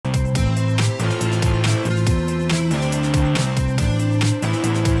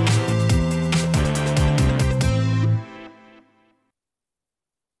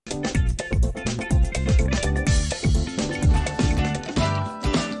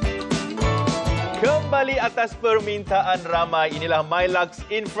kembali atas permintaan ramai. Inilah Milux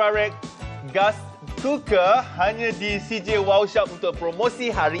Infrared Gas Cooker hanya di CJ Wow Shop untuk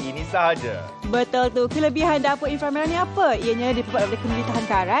promosi hari ini sahaja. Betul tu. Kelebihan dapur inframerah ni apa? Ianya dibuat oleh kulit tahan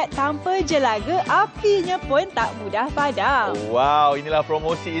karat tanpa jelaga, apinya pun tak mudah padam. Wow, inilah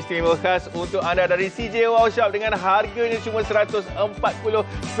promosi istimewa khas untuk anda dari CJ Wow Shop dengan harganya cuma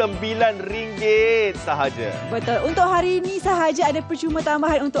RM149 sahaja. Betul. Untuk hari ini sahaja ada percuma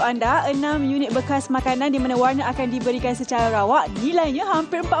tambahan untuk anda, 6 unit bekas makanan di mana warna akan diberikan secara rawak. Nilainya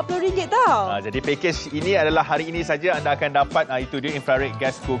hampir RM40 tau. Jadi pakej ini adalah hari ini saja anda akan dapat itu dia infrared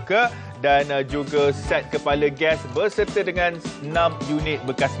gas cooker dan juga set kepala gas berserta dengan 6 unit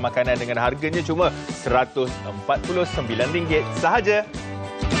bekas makanan dengan harganya cuma RM149 sahaja.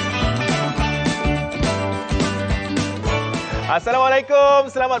 Assalamualaikum.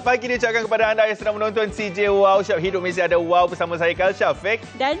 Selamat pagi diucapkan kepada anda yang sedang menonton CJ Wow Shop. Hidup mesti ada wow bersama saya Syafek.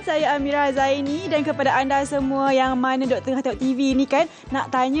 Dan saya Ameera dan kepada anda semua yang mana duk tengah tengok TV ni kan,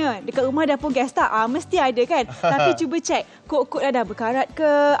 nak tanya dekat rumah dapur gas tak? Mesti ada kan? Tapi cuba cek kod-kod dah berkarat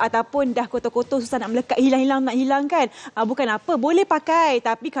ke ataupun dah kotor-kotor susah nak melekat, hilang-hilang nak hilang kan? Bukan apa, boleh pakai.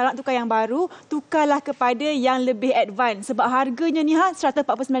 Tapi kalau nak tukar yang baru, tukarlah kepada yang lebih advance. Sebab harganya ni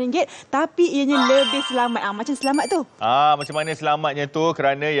RM149 tapi ianya lebih selamat. Macam selamat tu. Macam mana selamatnya tu?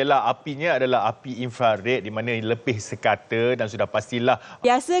 Kerana ialah apinya adalah api infrared di mana lebih sekata dan sudah pastilah.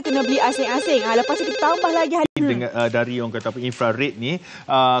 Biasa kena beli asing-asing. Lepas tu kita tambah lagi dari orang kata apa infrared ni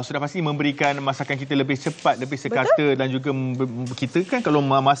sudah pasti memberikan masakan kita lebih cepat, lebih sekata. Betul? Dan juga kita kan kalau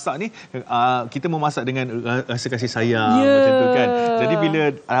memasak ni kita memasak dengan rasa kasih sayang macam tu kan. Jadi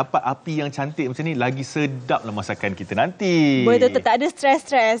bila dapat api yang cantik macam ni lagi sedaplah masakan kita nanti. Betul, tak ada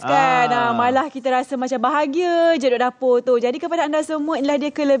stres-stres kan. Malah kita rasa macam bahagia je duduk dapur tu. Jadi kepada anda semua, inilah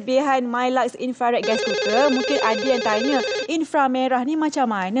dia kelebihan Milux Infrared Gas Cooker. Mungkin ada yang tanya, inframerah ni macam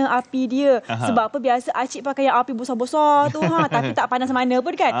mana api dia? Sebab apa biasa acik pakai yang api besar-besar tu tapi tak panas mana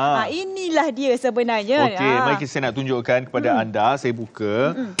pun kan. Inilah dia sebenarnya. Okey, mari saya nak tunjukkan kepada anda. Saya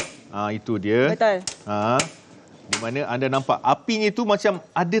buka. Itu dia. Betul. Di mana anda nampak apinya tu macam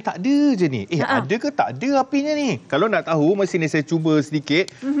ada tak ada je ni. Ada ke tak ada apinya ni? Kalau nak tahu, mesti ni saya cuba sedikit.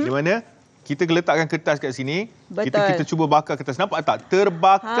 Di mana kita letakkan kertas kat sini. Kita cuba bakar kertas. Nampak tak?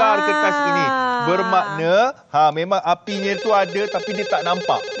 Terbakar kertas ini. Bermakna memang apinya tu ada tapi dia tak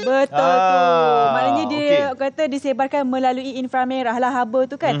nampak. Betul tu. Maknanya dia kata disebarkan melalui inframerah lah haba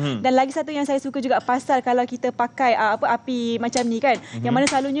tu kan. Dan lagi satu yang saya suka juga pasal kalau kita pakai api macam ni kan. Yang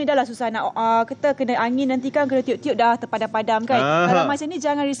mana selalunya dah lah susah nak kita kena angin nanti kan, kena tiup-tiup dah terpadam-padam kan. Kalau macam ni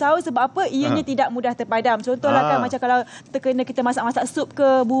jangan risau sebab apa? Ianya tidak mudah terpadam. Contohlah kan macam kalau terkena kita masak-masak sup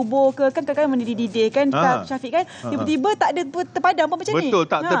ke, bubur ke kan kadang-kadang mendidih kan Syafiq kan. Tiba-tiba tak ada terpadam pun macam ni. Betul,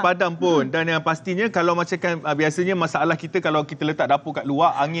 tak terpadam pun. Dan yang pastinya kalau macam kan biasanya masalah kita kalau kita letak dapur kat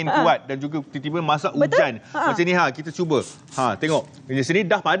luar, angin kuat dan juga tiba-tiba masak hujan. Macam ni kita cuba. Tengok. Di sini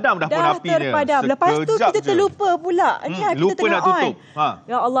dah padam dah pun apinya. Dah terpadam. Lepas tu kita terlupa pula. Lupa nak tutup.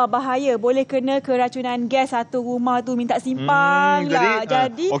 Ya Allah, bahaya. Boleh kena keracunan gas satu rumah tu minta simpang lah.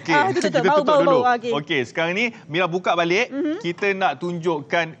 Jadi kita tutup dulu. Okey, sekarang ni Mira buka balik. Kita nak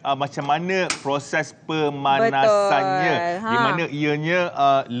tunjukkan macam mana proses pemanasannya. Di mana ianya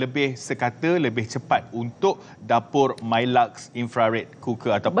lebih sekata, lebih cepat untuk dapur Milux Infrared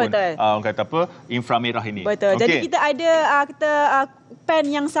Cooker ataupun orang kata apa, inframerah ini. Betul. Jadi kita ada pan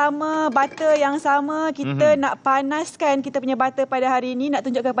yang sama, butter yang sama. Kita nak panaskan kita punya butter pada hari ini. Nak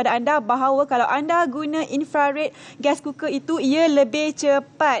tunjukkan kepada anda bahawa kalau anda guna infrared gas cooker itu, ia lebih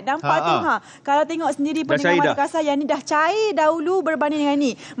cepat. Nampak tu Kalau tengok sendiri pendengar mata kasar, yang ni dah cair dahulu berbanding dengan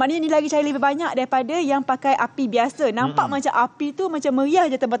ni. Maknanya ni lagi cair lebih banyak daripada yang pakai api biasa. Nampak macam api tu macam meriah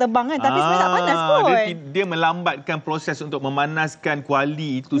je terbang-terbang kan. Tapi sebenarnya tak panas pun. Dia melambatkan proses untuk memanaskan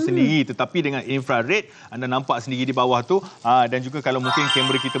kuali itu sendiri. Tetapi dengan infrared, anda nampak sendiri di bawah tu. Dan juga kalau mungkin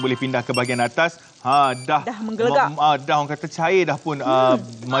kamera kita boleh pindah ke bahagian atas. Dah menggelegak. Dah orang kata cair dah pun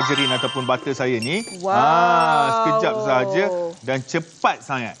margarin ataupun butter saya ni. Sekejap saja dan cepat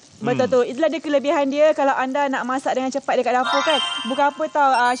sangat. Betul tu. Itulah dia kelebihan dia kalau anda nak masak dengan cepat dekat dapur kan. Bukan apa tau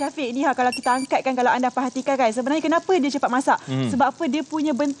Syafiq ni kalau kita angkat kan, kalau anda perhatikan kan, sebenarnya kenapa dia cepat masak? Sebab apa? Dia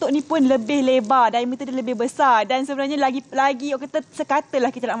punya bentuk ni pun lebih lebar, diameter dia lebih besar dan sebenarnya lagi orang kata sekatalah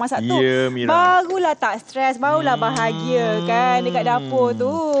kita nak masak tu. Barulah tak stres, barulah bahagia kan dekat dapur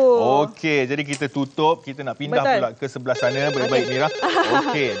tu. Okey, jadi kita tutup, kita nak pindah pula ke sebelah sana. Baik-baik Mira.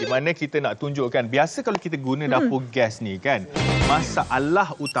 Okey, di mana kita nak tunjukkan biasa kalau kita guna dapur gas ni kan,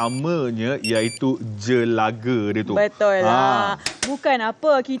 masalah utamanya iaitu jelaga dia tu. Betul lah. Bukan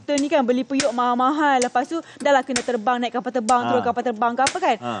apa, kita ni kan beli periuk mahal-mahal. Lepas tu dah lah kena terbang, naik kapal terbang, turun kapal terbang ke apa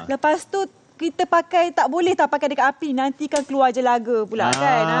kan. Lepas tu kita pakai, tak boleh tak pakai dekat api. Nanti kan keluar jelaga pula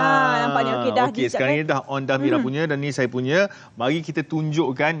kan. Nampaknya okey dah. Okey, sekarang ni dah on dah Mira punya dan ni saya punya. Mari kita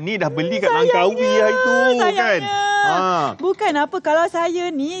tunjukkan. Ni dah beli kat Langkawi hari tu kan. Bukan apa, kalau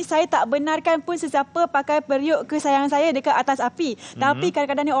saya ni, saya tak benarkan pun sesiapa pakai periuk kesayangan saya dekat atas api. Tapi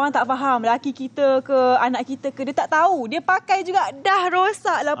kadang-kadang ni orang tak faham. Laki kita ke, anak kita ke, dia tak tahu. Dia pakai juga dah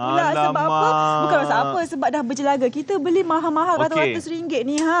rosak lah pula. Alamak. Sebab apa? Bukan rosak apa, sebab dah berjelaga. Kita beli mahal-mahal ratus-ratus ringgit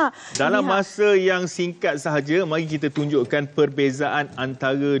ni. Dalam masa yang singkat sahaja, mari kita tunjukkan perbezaan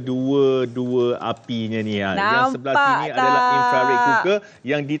antara dua apinya ni. Yang sebelah sini adalah infrared cooker.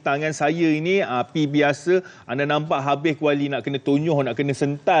 Yang di tangan saya ini api biasa. Anda nampak habis kuali, nak kena tonyoh, nak kena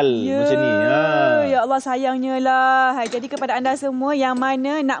sental macam ni. Ya Allah, sayangnya lah. Jadi kepada anda semua yang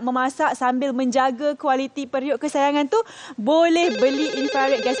mana nak memasak sambil menjaga kualiti periuk kesayangan tu, boleh beli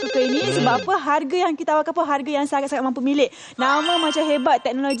infrared gas cooker ini. Sebab apa? Harga yang kita tawarkan pun harga yang sangat-sangat mampu milik. Nama macam hebat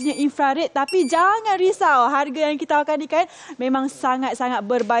teknologinya infrared, tapi jangan risau. Harga yang kita tawarkan ni kan memang sangat-sangat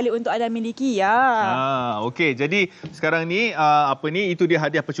berbalik untuk anda miliki. Okey, jadi sekarang ni itu dia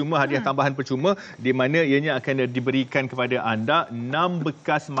hadiah percuma, hadiah tambahan percuma, di mana ianya akan diberikan kepada anda 6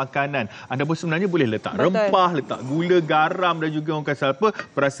 bekas makanan. Anda pun sebenarnya boleh letak rempah, letak gula, garam dan juga orang kata apa,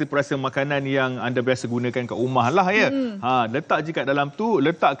 perasa-perasa makanan yang anda biasa gunakan kat rumah lah ya. Letak je kat dalam tu,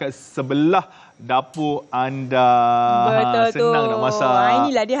 letak kat sebelah dapur anda. Betul senang tu. Nak masak.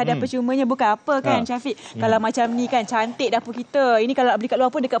 Inilah dia hadiah percumanya, bukan apa kan Syafik. Kalau macam ni kan cantik dapur kita. Ini kalau nak beli kat luar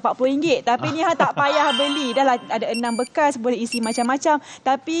pun dekat RM40. Tapi ni tak payah beli. Dah lah ada 6 bekas, boleh isi macam-macam.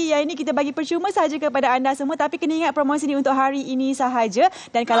 Tapi yang ini kita bagi percuma saja kepada anda semua. Tapi kena ingat promosi ni untuk hari ini sahaja.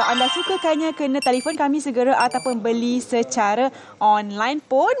 Dan kalau anda sukakannya, kena telefon kami segera ataupun beli secara online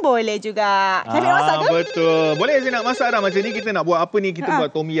pun boleh juga. Syafik nak masak ke? Betul. Boleh je nak masak dah. Macam ni kita nak buat apa ni? Kita buat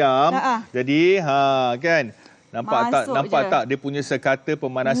tom yum. Jadi kan nampak tak dia punya sekata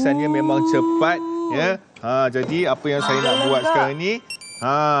pemanasannya memang cepat ya. Jadi apa yang saya nak buat sekarang ni,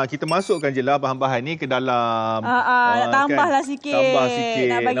 kita masukkan je lah bahan-bahan ni ke dalam. Nak tambahlah sikit. Tambah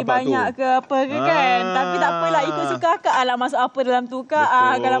sikit. Nak bagi nampak banyak tu? ke apa ke kan. Tapi tak apalah, ikut suka akak lah masuk apa dalam tu kak.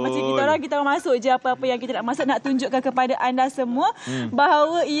 Kalau macam kita orang masuk je apa-apa yang kita nak masuk. Nak tunjukkan kepada anda semua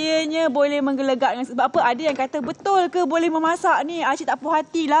bahawa ianya boleh menggelegakkan. Sebab apa, ada yang kata betul ke boleh memasak ni, cik tak puas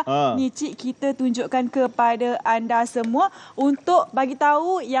hatilah. Ni cik, kita tunjukkan kepada anda semua untuk bagi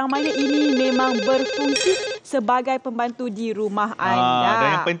tahu yang mana ini memang berfungsi sebagai pembantu di rumah anda.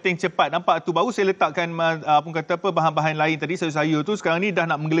 Dan yang penting cepat. Nampak tu, baru saya letakkan bahan-bahan lain tadi, sayur-sayur tu, sekarang ni dah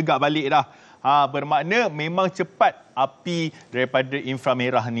nak menggelegak balik dah. Bermakna memang cepat api daripada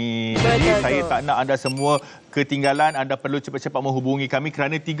inframerah ni. Jadi saya tak nak anda semua ketinggalan. Anda perlu cepat-cepat menghubungi kami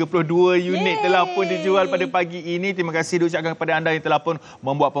kerana 32 unit telah pun dijual pada pagi ini. Terima kasih diucapkan kepada anda yang telah pun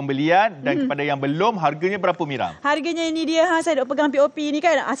membuat pembelian. Dan kepada yang belum, harganya berapa Mira? Harganya ini dia, saya duk pegang POP ni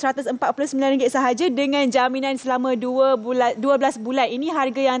kan, RM149 sahaja dengan jaminan selama 12 bulan. Ini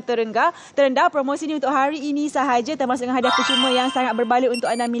harga yang terendah. Promosi ini untuk hari ini sahaja, termasuk dengan hadiah percuma yang sangat berbalik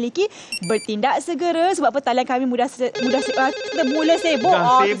untuk anda miliki. Bertindak segera sebab talian kami kita mula sibuk.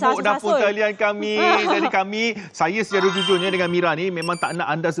 Sibuk dapur talian kami. Jadi saya secara jujurnya dengan Mira ni memang tak nak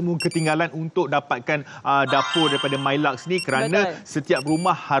anda semua ketinggalan untuk dapatkan dapur daripada Milux ni, kerana setiap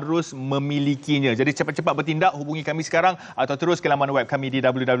rumah harus memilikinya. Jadi cepat-cepat bertindak, hubungi kami sekarang atau terus ke laman web kami di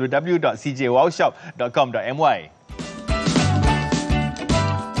www.cjwowshop.com.my.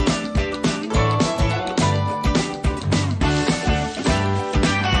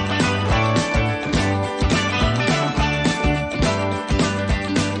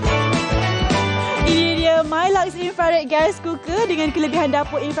 Milux infrared gas cooker dengan kelebihan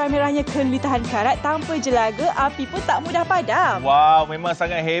dapur inframerahnya keluli tahan karat tanpa jelaga, api pun tak mudah padam. Wow, memang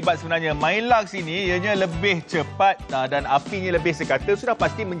sangat hebat sebenarnya. Milux ini ianya lebih cepat dan apinya lebih sekata, sudah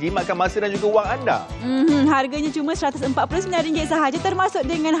pasti menjimatkan masa dan juga wang anda. Harganya cuma RM149 sahaja, termasuk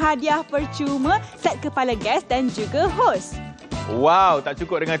dengan hadiah percuma set kepala gas dan juga hos. Wow, tak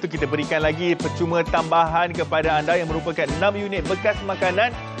cukup dengan itu, kita berikan lagi percuma tambahan kepada anda yang merupakan 6 unit bekas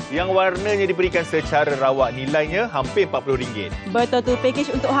makanan yang warnanya diberikan secara rawak. Nilainya hampir RM40. Betul tu, pakej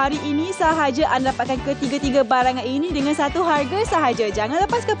untuk hari ini sahaja anda dapatkan ketiga-tiga barangan ini dengan satu harga sahaja. Jangan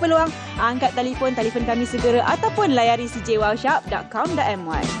lepaskan peluang, angkat telefon kami segera ataupun layari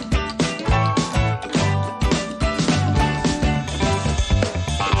cjwowshop.com.my.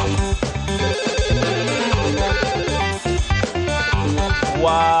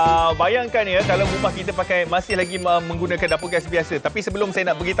 Wow, Bayangkan ya, kalau rumah kita masih lagi menggunakan dapur gas biasa. Tapi sebelum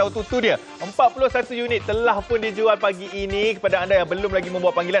saya nak beritahu tu dia. 41 unit telah pun dijual pagi ini. Kepada anda yang belum lagi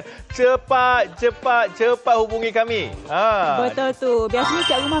membuat panggilan, cepat hubungi kami. Betul tu. Biasanya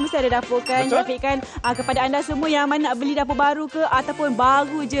setiap rumah mesti ada dapur kan. Syafek kan. Kepada anda semua yang mana nak beli dapur baru ke ataupun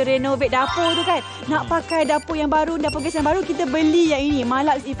baru je renovate dapur tu kan. Nak pakai dapur yang baru, dapur gas yang baru, kita beli yang ini.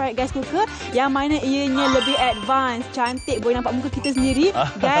 Milux infrared gas cooker yang mana ianya lebih advance, cantik, boleh nampak muka kita sendiri.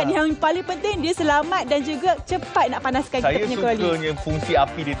 Dan yang paling penting dia selamat dan juga cepat nak panaskan kita punya kuali. Saya sukanya fungsi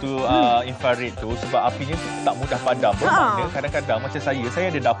api dia tu infrared tu sebab apinya tak mudah padam. Bermakna kadang-kadang macam saya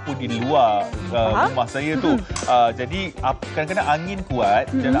ada dapur di luar rumah saya tu. Jadi kadang-kadang angin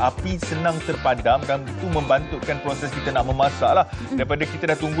kuat dan api senang terpadam dan itu membantukan proses kita nak memasak lah. Daripada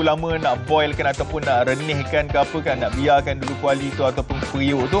kita dah tunggu lama nak boilkan ataupun nak renihkan ke apa kan, nak biarkan dulu kuali tu ataupun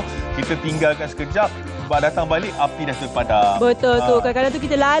periuk tu, kita tinggalkan sekejap. Datang balik api dah terpadam. Betul tu. Kadang-kadang tu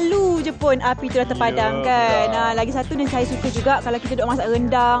kita lalu je pun api tu dah terpadam kan. Lagi satu yang saya suka juga kalau kita duk masak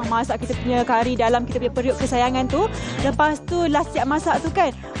rendang, masak kita punya kari dalam kita punya periuk kesayangan tu, lepas tu lah siap masak tu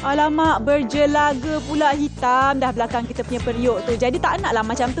kan, alamak berjelaga pula hitam dah belakang kita punya periuk tu. Jadi tak naklah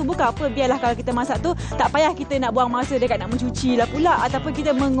macam tu. Bukan apa, biarlah kalau kita masak tu tak payah kita nak buang masa dekat nak mencuci lah pula ataupun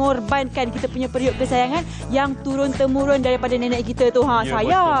kita mengorbankan kita punya periuk kesayangan yang turun-temurun daripada nenek kita tu.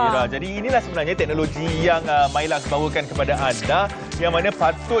 Sayang. Jadi inilah sebenarnya teknologi yang Milux bawakan kepada anda, yang mana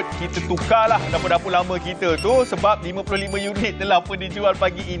patut kita tukarlah dapur-dapur lama kita tu sebab 55 unit telah pun dijual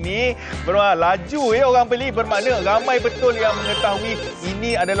pagi ini. Laju orang beli, bermakna ramai betul yang mengetahui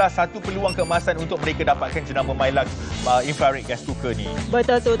ini adalah satu peluang keemasan untuk mereka dapatkan jenama Milux infrared gas cooker ni.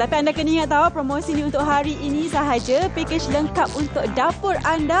 Betul tu. Tapi anda kena ingat tahu, promosi ni untuk hari ini sahaja. Package lengkap untuk dapur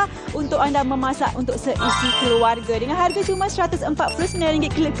anda, untuk anda memasak untuk seisi keluarga. Dengan harga cuma RM149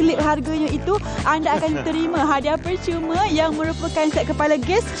 klip-klip harganya itu, anda akan terima hadiah percuma yang merupakan set kepala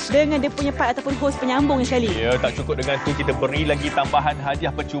gas dengan dia punya part ataupun hos penyambung sekali. Ya, tak cukup dengan tu, kita beri lagi tambahan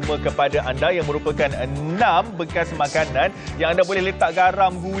hadiah percuma kepada anda yang merupakan 6 bekas makanan yang anda boleh letak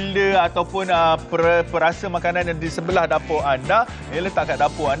garam, gula ataupun perasa makanan yang di sebelah dapur anda. Letak kat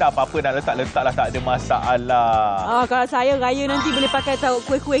dapur anda, apa-apa nak letaklah, tak ada masalah. Kalau saya raya nanti boleh pakai tahu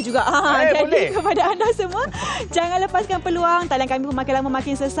kuih-kuih juga. Jadi boleh. Kepada anda semua, jangan lepaskan peluang. Talian kami pun makin lama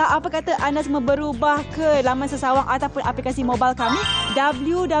makin sesak. Apa kata anda semua berubah ke laman sesawang ataupun aplikasi mobile kami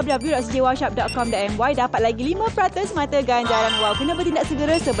www.cjwowshop.com.my, dapat lagi 5% mata ganjaran wow. Kena bertindak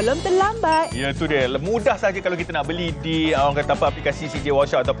segera sebelum terlambat. Ya, tu dia. Mudah saja kalau kita nak beli di orang kata apa, aplikasi CJ Wow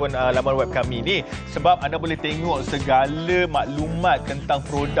Shop ataupun laman web kami ni, sebab anda boleh tengok segala maklumat tentang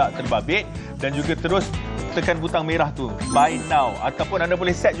produk terbabit dan juga terus tekan butang merah tu, buy now, ataupun anda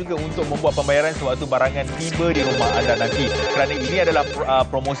boleh set juga untuk membuat pembayaran sewaktu barangan tiba di rumah anda nanti. Kerana ini adalah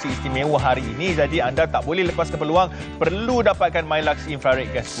promosi istimewa hari ini, jadi anda tak boleh lepaskan peluang, perlu dapatkan Milux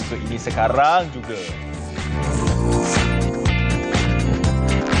infrared gas cooker ini sekarang juga.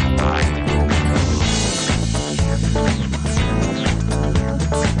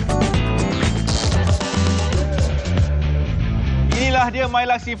 Inilah dia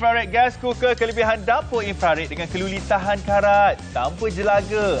Milux infrared gas cooker, kelebihan dapur infrared dengan keluli tahan karat, tanpa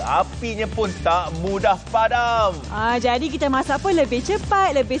jelaga, apinya pun tak mudah padam. Jadi kita masak pun lebih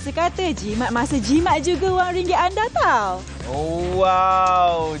cepat, lebih sekata, jimat masa jimat juga wang ringgit anda tahu.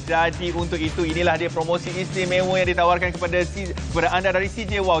 Wow, jadi untuk itu inilah dia promosi istimewa yang ditawarkan kepada anda dari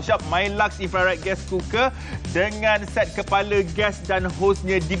CJ Wow Shop. Milux infrared gas cooker dengan set kepala gas dan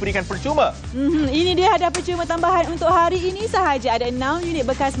hosnya diberikan percuma. Ini dia hadiah percuma tambahan untuk hari ini sahaja. Ada 6 unit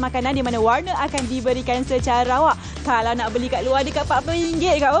bekas makanan di mana warna akan diberikan secara rawak. Kalau nak beli kat luar dekat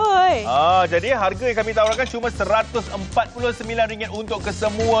RM40 kat oi. Jadi harga yang kami tawarkan cuma RM149 untuk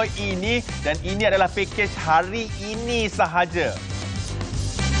kesemua ini, dan ini adalah package hari ini sahaja. Ya,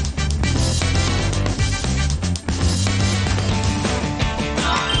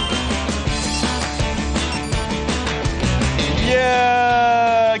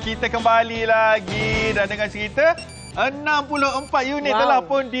 kita kembali lagi dan dengan cerita 64 unit telah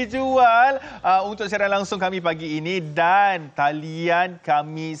pun dijual untuk siaran langsung kami pagi ini, dan talian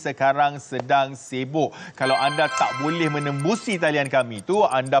kami sekarang sedang sibuk. Kalau anda tak boleh menembusi talian kami tu,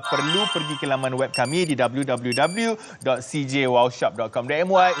 anda perlu pergi ke laman web kami di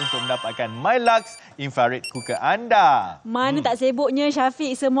www.cjwowshop.com.my untuk mendapatkan Milux infrared cooker anda. Mana tak sibuknya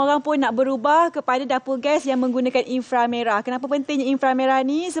Syafek, semua orang pun nak berubah kepada dapur gas yang menggunakan inframerah. Kenapa pentingnya inframerah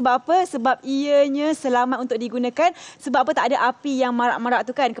ni? Sebab apa? Sebab ianya selamat untuk digunakan Sebab apa tak ada api yang marak-marak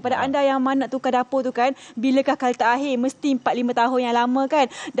tu kan. Kepada anda yang mana nak tukar dapur tu kan, bilakah kali terakhir? Mesti 4-5 tahun yang lama kan.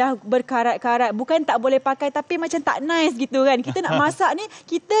 Dah berkarat-karat. Bukan tak boleh pakai tapi macam tak nice gitu kan. Kita nak masak ni,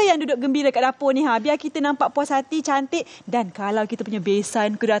 kita yang duduk gembira kat dapur ni. Biar kita nampak puas hati, cantik. Dan kalau kita punya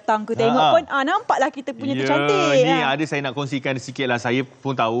besan ke datang ke tengok pun, nampaklah kita punya tu cantik. Ni ada saya nak kongsikan sikit lah. Saya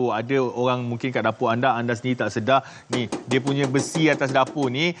pun tahu ada orang mungkin kat dapur anda sendiri tak sedar. Ni, dia punya besi atas dapur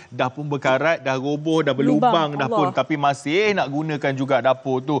ni dah pun berkarat, dah roboh, dah berlubang dah pun. Tapi masih nak gunakan juga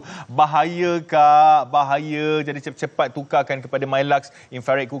dapur tu. Bahaya Kak, bahaya. Jadi cepat-cepat tukarkan kepada Milux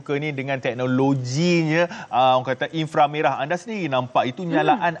infrared cooker ni dengan teknologinya orang kata inframerah. Anda sendiri nampak itu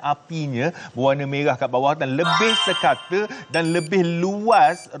nyalaan apinya berwarna merah kat bawah dan lebih sekata dan lebih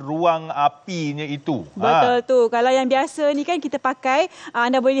luas ruang apinya itu. Betul tu. Kalau yang biasa ni kan kita pakai,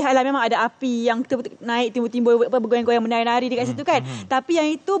 anda boleh lihatlah memang ada api yang naik timbul-timbul bergoyang-goyang menari-nari dekat situ kan. Tapi yang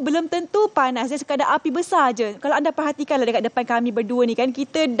itu belum tentu panas. Dia sekadar api besar je. Kalau anda perhatikanlah dekat depan kami berdua ni kan,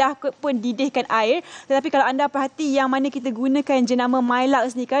 kita dah pun didihkan air. Tetapi kalau anda perhati yang mana kita gunakan jenama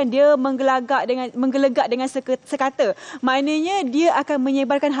Milux ni kan, dia menggelegak dengan sekata. Maknanya dia akan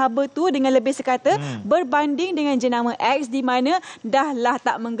menyebarkan haba tu dengan lebih sekata berbanding dengan jenama X di mana dah lah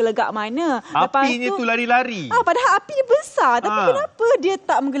tak menggelegak mana. Apinya tu lari-lari. Padahal apinya besar. Tapi kenapa dia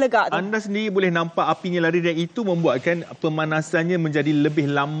tak menggelegak tu? Anda sendiri boleh nampak apinya lari dan itu membuatkan pemanasannya menjadi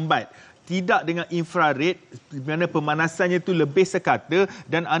lebih lambat. Tidak dengan infrared, di mana pemanasannya tu lebih sekata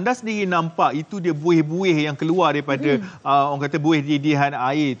dan anda sendiri nampak itu dia buih-buih yang keluar daripada orang kata buih didihan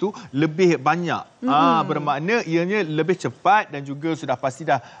air itu lebih banyak. Bermakna ianya lebih cepat dan juga sudah pasti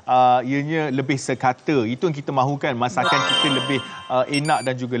dah ianya lebih sekata. Itu yang kita mahukan, masakan kita lebih enak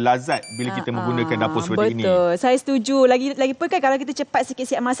dan juga lazat bila kita menggunakan dapur seperti ini. Betul, saya setuju. Lagi pun kan kalau kita cepat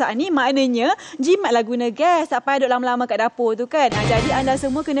sikit-sikit masak ni, maknanya jimatlah guna gas, tak payah duduk lama-lama kat dapur tu kan. Jadi anda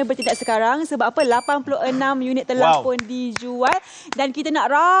semua kena bertindak sekarang. Sebab apa? 86 unit telah pun dijual dan kita nak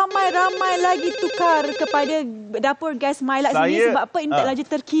ramai-ramai lagi tukar kepada dapur gas Milux ini. Sebab apa? Ini teknologi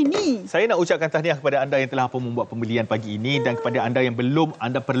terkini. Saya nak ucapkan tahniah kepada anda yang telah pun membuat pembelian pagi ini dan kepada anda yang belum,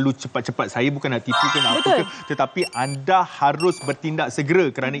 anda perlu cepat-cepat. Saya bukan nak tipu ke nak apa ke, tetapi anda harus bertindak segera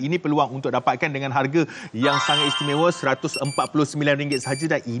kerana ini peluang untuk dapatkan dengan harga yang sangat istimewa, RM149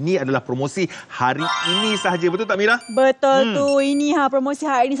 sahaja dan ini adalah promosi hari ini sahaja. Betul tak Mira? Betul tu. Ini promosi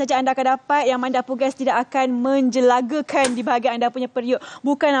hari ini saja anda akan dapat, yang mana dapur gas tidak akan menjelagakan di bahagian anda punya periuk.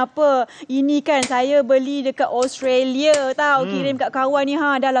 Bukan apa, ini kan saya beli dekat Australia tahu, kirim kat kawan ni,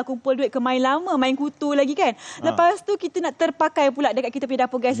 dah lah kumpul duit ke main lama, main kutu lagi kan. Lepas tu kita nak terpakai pula dekat kita punya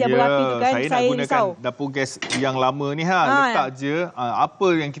dapur gas yang berapi tu kan. Saya nak gunakan dapur gas yang lama ni letak je apa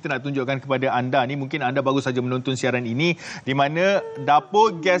yang kita nak tunjukkan kepada anda ni. Mungkin anda baru saja menonton siaran ini di mana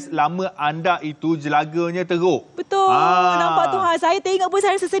dapur gas lama anda itu jelaganya teruk. Betul. Nampak tu saya tengok pun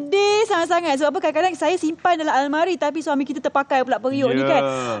saya rasa sedih sangat-sangat. Sebab apa, kadang-kadang saya simpan dalam almari tapi suami kita terpakai pula periuk ni kan.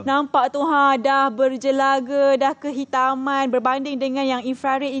 Nampak tu dah berjelaga, dah kehitaman berbanding dengan yang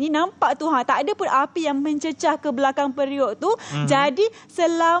infrared ini. Nampak tu tak ada pun api yang mencecah ke belakang periuk tu. Jadi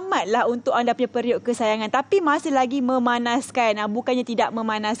selamatlah untuk anda punya periuk kesayangan. Tapi masih lagi memanaskan. Bukannya tidak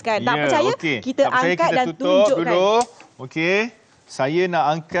memanaskan. Tak percaya? Kita angkat dan tunjukkan. Dulu. Okey. Saya nak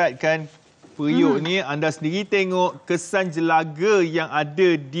angkatkan periuk ni, anda sendiri tengok kesan jelaga yang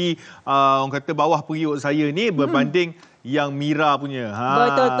ada di orang kata bawah periuk saya ni berbanding yang Mira punya.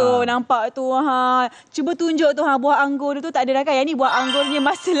 Betul tu, nampak tu. Cuba tunjuk tu buah anggur tu tak ada dah kan. Yang ni buah anggurnya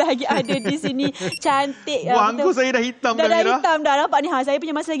masih lagi ada di sini. Cantik. Buah anggur saya dah hitam dah Mira. Dah hitam dah. Nampak ni saya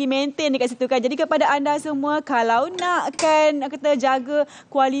punya masih lagi maintain dekat situ kan. Jadi kepada anda semua, kalau nakkan kita jaga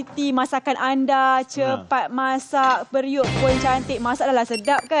kualiti masakan anda, cepat masak, periuk pun cantik, masak dah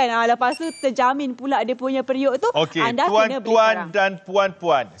sedap kan. Lepas tu terjamin pula dia punya periuk tu. Anda kena beli tuan-tuan dan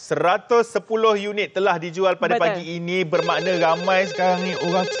puan-puan, 110 unit telah dijual pada pagi ini. Bermakna ramai sekarang ni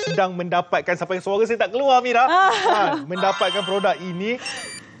orang sedang mendapatkan, sampai suara saya tak keluar Mira, mendapatkan produk ini.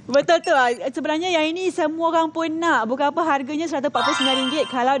 Betul tu. Sebenarnya yang ini semua orang pun nak. Bukan apa, harganya RM149.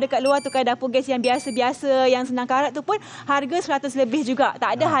 Kalau dekat luar tukar dapur gas yang biasa-biasa, yang senang karat tu pun harga 100 lebih juga.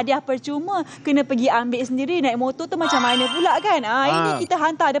 Tak ada hadiah percuma. Kena pergi ambil sendiri. Naik motor tu macam mana pula kan. Ini kita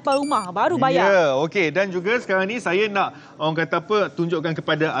hantar depan rumah baru bayar. Ya, okey. Dan juga sekarang ni saya nak orang kata apa, tunjukkan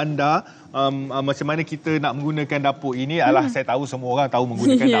kepada anda macam mana kita nak menggunakan dapur ini. Saya tahu semua orang tahu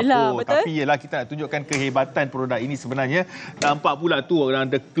menggunakan dapur. Betul? Tapi kita nak tunjukkan kehebatan produk ini sebenarnya. Nampak pula tu orang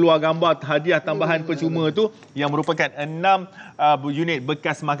ada keluar gambar hadiah tambahan percuma tu yang merupakan 6 unit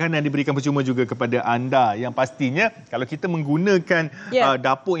bekas makanan diberikan percuma juga kepada anda. Yang pastinya kalau kita menggunakan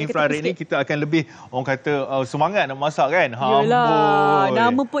dapur infrared ni, kita akan lebih orang kata semangat nak masak kan. Yalah,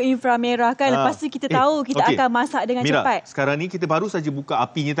 nama pun inframerah kan. Lepas tu kita tahu kita akan masak dengan Mira, cepat. sekarang ni kita baru saja buka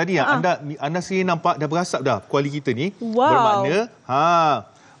apinya tadi. Anda sendiri nampak dah berasap dah kuali kita ni. Wow.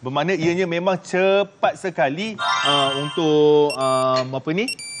 Bermakna ianya memang cepat sekali untuk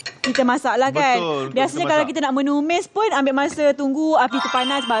kita masaklah kan. Betul, biasanya kalau kita nak menumis pun ambil masa tunggu api tu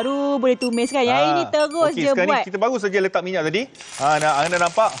panas baru boleh tumis kan. Yang ini terus je sekarang buat. Ni kita baru saja letak minyak tadi. Anda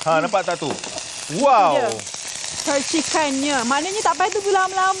nampak? Nampak tak tu? Wow. Percikannya. Maknanya tak payah tunggu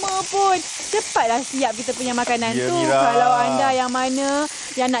lama-lama pun. Cepatlah siap kita punya makanan tu. Mira. Kalau anda yang mana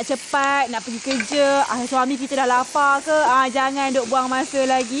yang nak cepat, nak pergi kerja, suami kita dah lapar ke, jangan duk buang masa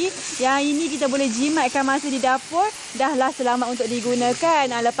lagi. Yang ini kita boleh jimatkan masa di dapur, dahlah selamat untuk digunakan.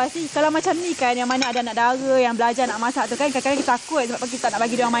 Lepas ni kalau macam ni kan, yang mana ada anak dara yang belajar nak masak tu kan, kadang-kadang kita takut sebab kita tak nak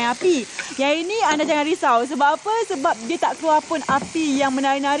bagi dia orang main api. Yang ini anda jangan risau. Sebab apa? Sebab dia tak keluar pun api yang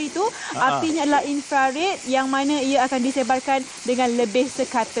menari-nari tu. Apinya adalah infrared yang mana ia akan disebarkan dengan lebih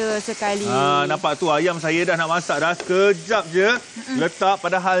sekata sekali. Nampak tu, ayam saya dah nak masak dah. Sekejap je letak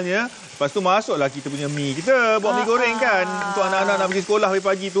padahalnya. Lepas tu masuklah kita punya mi. Kita buat mi goreng kan. Untuk anak-anak nak pergi sekolah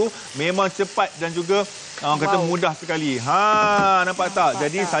pagi-pagi tu. Memang cepat dan juga kata mudah sekali. Nampak tak?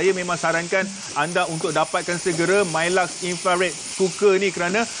 Jadi saya memang sarankan anda untuk dapatkan segera Milux infrared cooker ni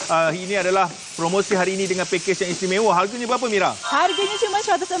kerana ini adalah promosi hari ini dengan pakej yang istimewa. Harganya berapa, Mira? Harganya cuma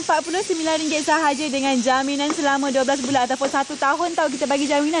RM149 sahaja dengan jaminan selama 12 bulan ataupun 1 tahun tau. Kita bagi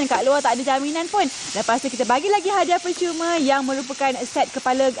jaminan. Kat luar tak ada jaminan pun. Lepas tu kita bagi lagi hadiah percuma yang merupakan set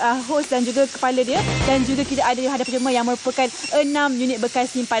kepala hos dan juga kepala dia. Dan juga kita ada hadiah percuma yang merupakan 6 unit bekas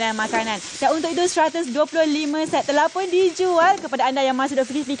simpanan makanan. Dan untuk itu 125 set telah pun dijual. Kepada anda yang masih dah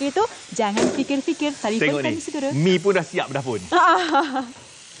fikir-fikir tu, jangan fikir-fikir. Telefon kami segera. Mi pun dah siap dah pun.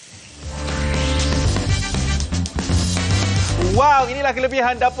 Wow, inilah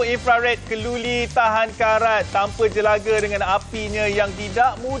kelebihan dapur infrared keluli tahan karat tanpa jelaga dengan apinya yang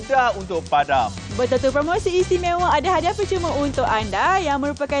tidak mudah untuk padam. Betul tu, promosi istimewa ada hadiah percuma untuk anda yang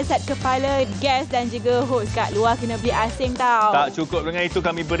merupakan set kepala gas dan juga hos. Kat luar kena beli asing tau. Tak cukup dengan itu,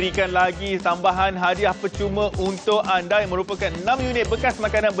 kami berikan lagi tambahan hadiah percuma untuk anda yang merupakan 6 unit bekas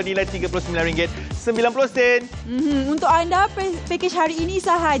makanan bernilai RM39.90. Untuk anda, pakej hari ini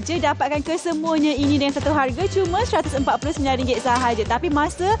sahaja dapatkan kesemuanya ini dengan satu harga cuma RM149 sahaja. Tapi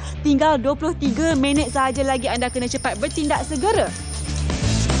masa tinggal 23 minit sahaja lagi, anda kena cepat bertindak segera.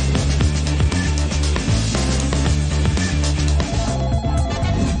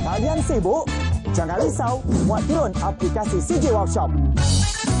 Kalian sibuk? Jangan risau, muat turun aplikasi CJ Wow Shop.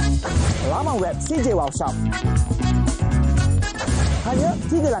 Laman web CJ Wow Shop. Hanya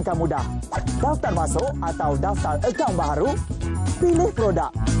 3 langkah mudah. Daftar masuk atau daftar akaun baru. Pilih produk.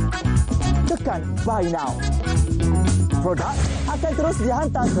 Tekan Buy Now. Produk akan terus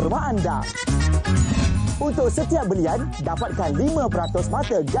dihantar ke rumah anda. Untuk setiap belian, dapatkan 5%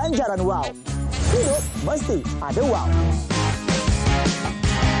 mata ganjaran wow. Hidup mesti ada wow.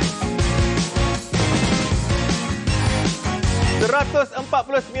 $149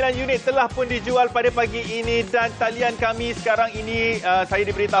 unit telah pun dijual pada pagi ini dan talian kami sekarang ini saya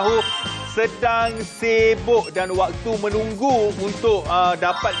diberitahu sedang sibuk dan waktu menunggu untuk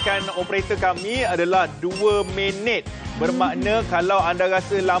dapatkan operator kami adalah 2 minit. Bermakna kalau anda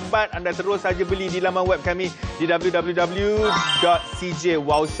rasa lambat, anda terus saja beli di laman web kami di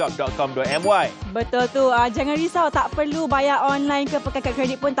www.cjwowshop.com.my. Betul tu. Jangan risau, tak perlu bayar online ke pakai kad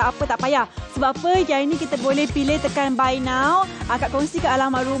kredit pun tak apa, tak payah. Sebab apa? Yang ini kita boleh pilih tekan Buy Now. Akak kongsi ke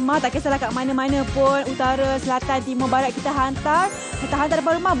alamat rumah, tak kisahlah kat mana-mana pun. Utara, selatan, timur, barat kita hantar. Kita hantar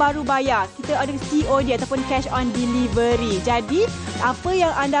depan rumah baru bayar. Kita ada COD ataupun cash on delivery. Jadi, apa yang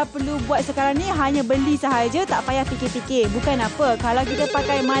anda perlu buat sekarang ni hanya beli sahaja, tak payah fikir-fikir. Bukan apa, kalau kita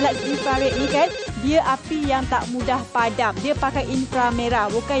pakai Milux infrared ni kan, dia api yang tak mudah padam. Dia pakai inframerah,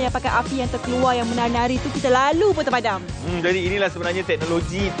 bukan yang pakai api yang terkeluar yang menari-nari tu kita lalu pun terpadam. Jadi inilah sebenarnya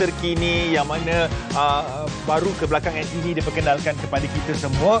teknologi terkini yang mana baru kebelakangan ini diperkenalkan kepada kita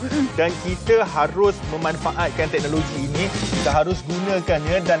semua dan kita harus memanfaatkan teknologi ini. Kita harus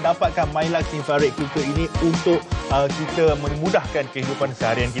gunakannya dan dapatkan Milux infrared cooker ini untuk kita memudahkan kehidupan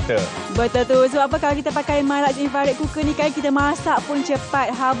seharian kita. Betul tu. Sebab apa, kalau kita pakai Milux infrared cooker ni kan, kita masak pun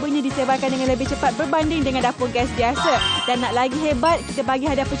cepat. Habanya disebarkan dengan lebih cepat berbanding dengan dapur gas biasa. Dan nak lagi hebat, kita bagi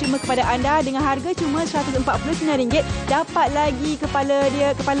hadiah percuma kepada anda dengan harga cuma RM149. Dapat lagi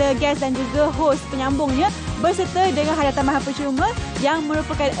kepala gas dan juga hos penyambungnya berserta dengan hadiah tambahan percuma yang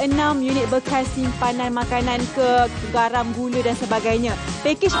merupakan 6 unit bekas simpanan makanan ke garam, gula dan sebagainya.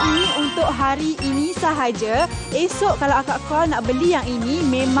 Pakej ini untuk hari ini sahaja. Esok kalau akak call nak beli yang ini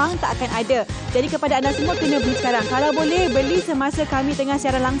memang tak akan ada. Jadi kepada anda semua kena beli sekarang. Kalau boleh beli semasa kami tengah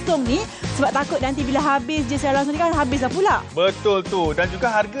siaran langsung ni, sebab takut nanti bila habis je siaran langsung ni kan habis dah pula. Betul tu. Dan juga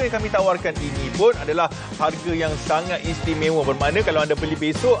harga yang kami tawarkan ini pun adalah harga yang sangat istimewa. Bermakna kalau anda beli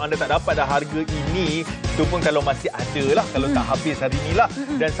besok, anda tak dapat dah harga ini. Itu pun kalau masih ada lah. Kalau tak habis hari inilah.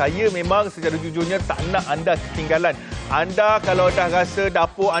 Dan saya memang secara jujurnya tak nak anda ketinggalan. Anda kalau dah rasa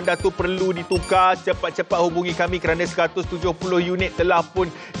dapur anda tu perlu ditukar, cepat-cepat hubungi kami kerana 170 unit telah pun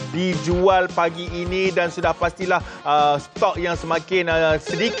dijual pagi ini dan sudah pastilah stok yang semakin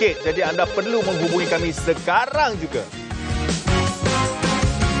sedikit. Jadi anda perlu menghubungi kami sekarang juga.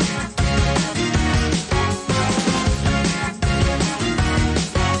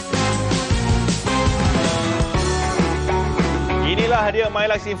 Inilah hadiah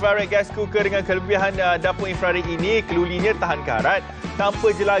Milux Infrared Gas Cooker dengan kelebihan dapur infrared ini. Kelulinya tahan karat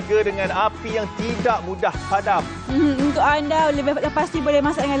tanpa jelaga dengan api yang tidak mudah padam. Untuk anda pasti boleh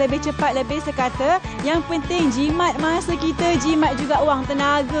masak dengan lebih cepat, lebih sekata. Yang penting jimat masa kita, jimat juga wang,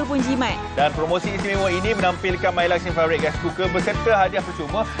 tenaga pun jimat. Dan promosi istimewa ini menampilkan Milux Infrared Gas Cooker berserta hadiah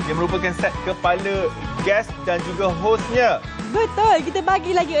percuma yang merupakan set kepala gas dan juga hosnya. Betul, kita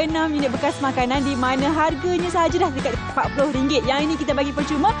bagi lagi 6 unit bekas makanan di mana harganya sahaja dah dekat RM40. Yang ini kita bagi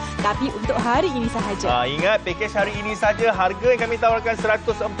percuma tapi untuk hari ini sahaja. Ingat, pakej hari ini saja harga yang kami tawarkan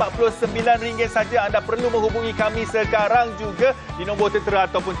RM149 saja. Anda perlu menghubungi kami sekarang juga di nombor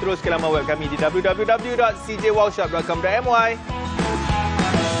tertera ataupun terus ke laman web kami di www.cjwowshop.com.my.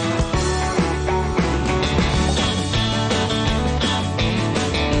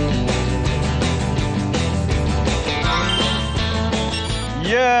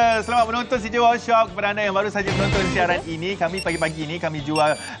 Ya, selamat menonton CJ Wow Shop. Kepada anda yang baru saja menonton siaran ini, kami pagi-pagi ini kami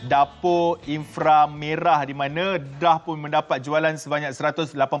jual dapur infra merah di mana dah pun mendapat jualan sebanyak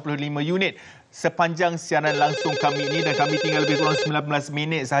 185 unit sepanjang siaran langsung kami ini dan kami tinggal lebih kurang 19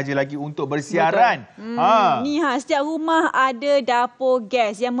 minit sahaja lagi untuk bersiaran. Ni setiap rumah ada dapur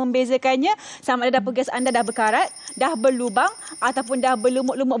gas. Yang membezakannya sama ada dapur gas anda dah berkarat, dah berlubang ataupun dah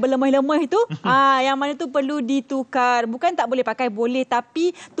berlumut-lumut, berlemah-lemah itu. Yang mana tu perlu ditukar. Bukan tak boleh pakai, boleh,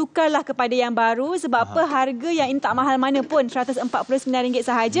 tapi tukarlah kepada yang baru. Sebab apa? Harga yang ini tak mahal mana pun, RM149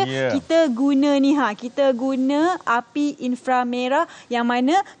 sahaja. Kita guna ni kita guna api inframerah yang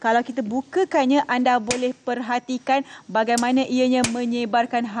mana kalau kita bukakan anda boleh perhatikan bagaimana ianya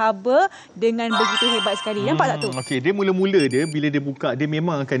menyebarkan haba dengan begitu hebat sekali. Nampak tak tu? Okey, dia mula-mula dia bila dia buka dia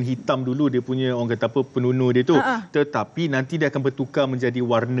memang akan hitam dulu dia punya orang kata apa penunu dia tu. Tetapi nanti dia akan bertukar menjadi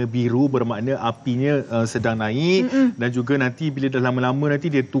warna biru bermakna apinya sedang naik dan juga nanti bila dah lama-lama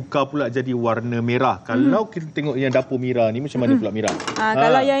nanti dia tukar pula jadi warna merah. Kalau kita tengok yang dapur Mira ni macam mana pula Mira?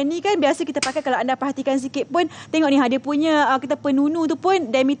 Kalau yang ini kan biasa kita pakai, kalau anda perhatikan sikit pun tengok ni dia punya kita penunu tu pun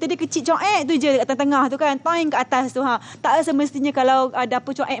diameter dia kecil coek tu je kat tengah-tengah tu kan, toing ke atas tu Tak semestinya kalau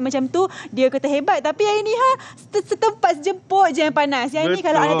dapur coek macam tu dia kata hebat, tapi yang ini setempat sejemput je yang panas. Yang ini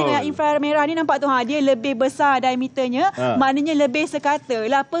kalau anda tengok yang inframerah ni nampak tu dia lebih besar diameternya, maknanya lebih sekata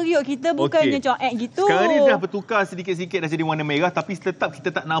lah periuk kita bukannya coek gitu. Sekarang ni dah bertukar sedikit-sikit dah jadi warna merah tapi tetap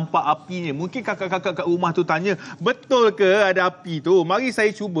kita tak nampak apinya. Mungkin kakak-kakak kat rumah tu tanya, betul ke ada api tu? Mari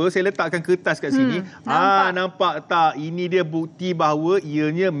saya cuba, saya letakkan kertas kat sini. Nampak tak? Ini dia bukti bahawa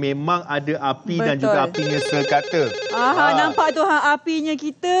ianya memang ada api. Dan juga apinya sekata. Nampak tu apinya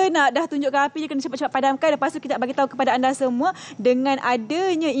kita nak dah tunjukkan apinya kena cepat-cepat padamkan. Lepas tu kita bagi tahu kepada anda semua dengan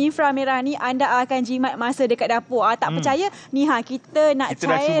adanya inframerah ni anda akan jimat masa dekat dapur. Tak percaya ni kita nak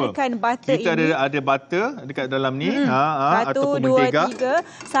cairkan butter kita ini. Kita ada butter dekat dalam ni. 1, 2, 3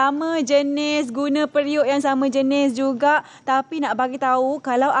 sama jenis, guna periuk yang sama jenis juga. Tapi nak bagi tahu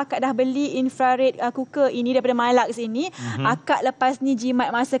kalau akak dah beli infrared cooker ini daripada Milux ini, akak lepas ni jimat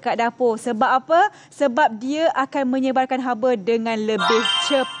masa kat dapur. Sebab apa? Sebab dia akan menyebarkan haba dengan lebih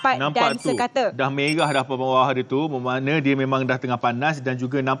cepat. Nampak dan sekata. Dah merah dah bawah dia tu, bermakna dia memang dah tengah panas dan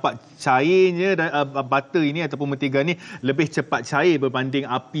juga nampak cairnya butter ini ataupun mentega ni lebih cepat cair berbanding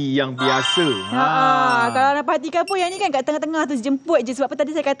api yang biasa. Kalau anda perhatikan pun yang ni kan kat tengah-tengah tu jemput je. Sebab apa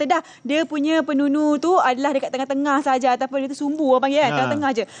tadi saya kata dah dia punya penunu tu adalah dekat tengah-tengah saja ataupun dia tu sumbu orang panggil kan,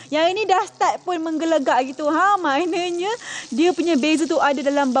 tengah-tengah je. Yang ini dah start pun menggelegak gitu. Maknanya dia punya beza tu ada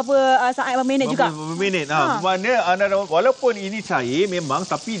dalam berapa saat berapa minit juga. Berapa minit. Bermakna anda walaupun ini cair memang,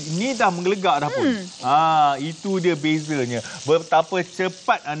 tapi ini dah menggelegak dah pun. Itu dia bezanya. Betapa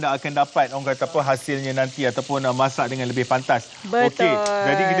cepat anda akan dapat orang kata apa hasilnya nanti ataupun masak dengan lebih pantas. Betul. Okey.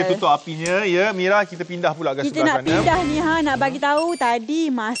 Jadi kita tutup apinya ya. Mira, kita pindah pula ke kita sebelah sana. Kita nak pindah ni nak bagi tahu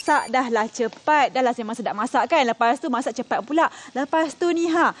tadi masak dah lah cepat. Dah lah memang sedap masak kan. Lepas tu masak cepat pula. Lepas tu ni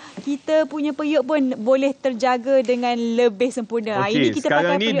kita punya periuk pun boleh terjaga dengan lebih sempurna. Okey, Ini kita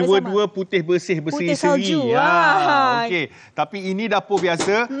sekarang pakai ni periuk dua-dua putih bersih putih berseri-seri. salju. Okey. Tapi ini dapur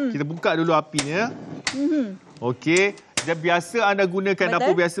biasa. Kita buka dulu apinya. Okey. Dan biasa anda gunakan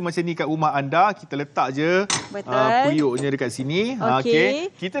dapur biasa macam ni kat rumah anda. Kita letak je periuknya dekat sini. Okey.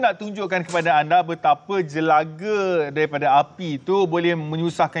 Kita nak tunjukkan kepada anda betapa jelaga daripada api tu boleh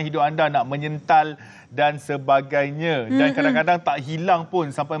menyusahkan hidup anda nak menyental dan sebagainya. Dan kadang-kadang tak hilang pun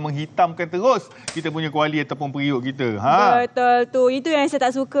sampai menghitamkan terus kita punya kuali ataupun periuk kita. Betul tu. Itu yang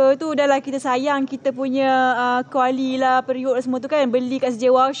saya tak suka tu. Dah lah kita sayang kita punya kuali lah, periuk semua tu kan. Beli kat sedia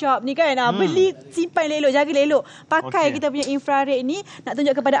workshop ni kan. Beli, simpan elok, jaga elok. Pakai kita punya infrared ni. Nak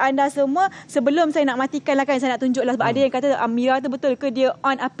tunjuk kepada anda semua. Sebelum saya nak matikan lah kan, saya nak tunjuk lah. Sebab ada yang kata Ameera tu betul ke dia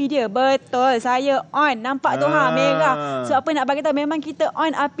on api dia? Betul. Saya on. Nampak tu merah. Sebab apa nak bagi tahu memang kita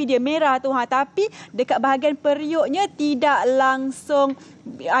on api dia merah tu Tapi dekat bahagian periuknya tidak langsung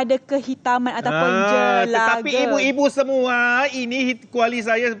ada kehitaman ataupun jelaga. Tetapi ibu-ibu semua, ini kuali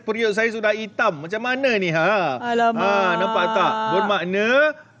saya, periuk saya sudah hitam. Macam mana ni? Alamak. Nampak tak?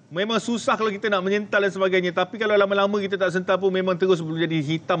 Bermakna memang susah kalau kita nak menyental dan sebagainya. Tapi kalau lama-lama kita tak sental pun memang terus menjadi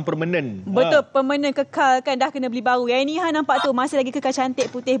hitam permanen. Betul, permanen kekal kan. Dah kena beli baru. Yang ni nampak tu masih lagi kekal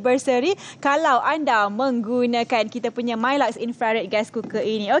cantik putih berseri. Kalau anda menggunakan kita punya Milux infrared gas cooker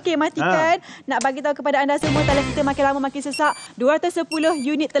ini. Okey, matikan. Nak bagi tahu kepada anda semua, talian kita makin lama makin sesak. 210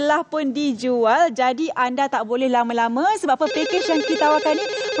 unit telah pun dijual. Jadi anda tak boleh lama-lama. Sebab apa package yang kita tawarkan ni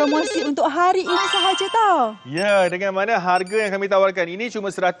promosi untuk hari ini sahaja tau. Ya, dengan mana harga yang kami tawarkan ini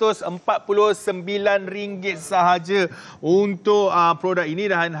cuma RM149 sahaja untuk produk ini,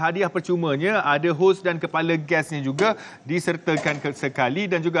 dan hadiah percumanya ada hos dan kepala gasnya juga disertakan sekali,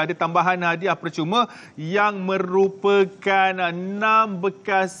 dan juga ada tambahan hadiah percuma yang merupakan 6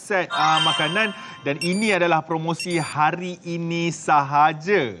 bekas set makanan, dan ini adalah promosi hari ini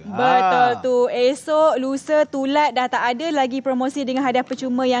sahaja. Betul tu. Esok, lusa, tulat dah tak ada lagi promosi dengan hadiah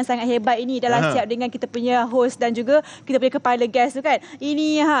percuma yang sangat hebat ini. Dah siap dengan kita punya hos dan juga kita punya kepala gas tu kan.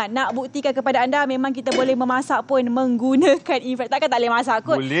 Ini nak buktikan kepada anda memang kita boleh memasak pun menggunakan infrared. Takkan tak boleh masak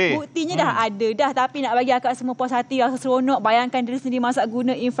kot. Boleh. Buktinya dah ada dah. Tapi nak bagi akak semua puas hati, rasa seronok. Bayangkan diri sendiri masak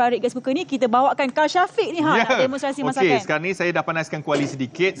guna infrared gas cooker ni. Kita bawakan Kak Syafek ni nak demonstrasi masakan. Okey, sekarang ni saya dah panaskan kuali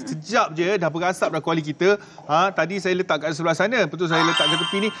sedikit. Sekejap je dah berasap dah kuali kita. Tadi saya letak kat sebelah sana. Betul, saya letak kat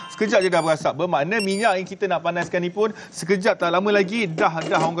tepi ni. Sekejap je dah berasap. Bermakna minyak yang kita nak panaskan ni pun sekejap tak lama lagi dah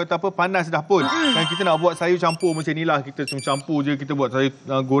orang kata apa, panas dah pun. Dan kita nak buat sayur campur macam ni lah. Kita campur je, kita buat sayur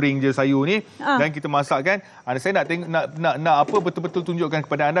goreng je sayur ni dan kita masak kan. Saya nak tengok nak apa betul-betul tunjukkan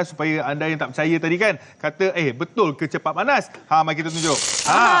kepada anda supaya anda yang tak percaya tadi kan kata betul ke cepat panas. Mari kita tunjuk.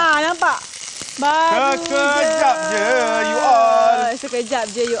 Nampak? Baru sekejap je you all. Sekejap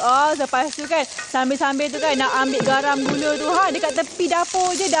je you all. Lepas tu kan sambil-sambil tu kan nak ambil garam gula tu dekat tepi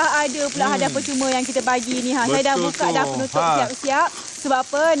dapur je dah ada pula hadiah percuma yang kita bagi ni. Saya dah buka dah penutup siap-siap. Sebab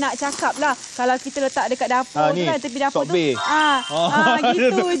apa? Nak cakap lah. Kalau kita letak dekat dapur tu kan, tepi dapur tu.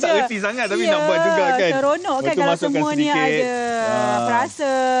 Gitu je. Tak reti sangat tapi nak buat juga kan. Seronok kan kalau semua ni ada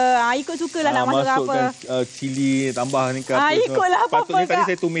perasa. Ikut sukalah nak masak apa. Masukkan cili, tambah ni ke apa. Ikutlah apa-apa. Patutnya tadi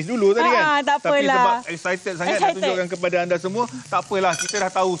saya tumis dulu tadi kan. Tak tapi apalah. sebab excited sangat nak tunjukkan kepada anda semua. Tak apalah, kita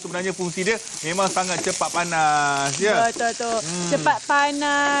dah tahu sebenarnya fungsi dia memang sangat cepat panas. Betul tu. Cepat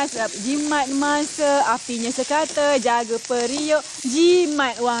panas, jimat masa, apinya sekata, jaga periuk,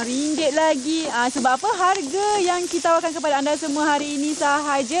 jimat wang ringgit lagi. Sebab apa? Harga yang kita tawarkan kepada anda semua hari ini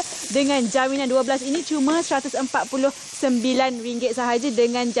sahaja dengan jaminan 12 ini cuma RM149 sahaja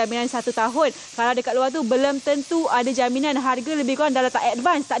dengan jaminan 1 tahun. Kalau dekat luar tu belum tentu ada jaminan, harga lebih kurang dah letak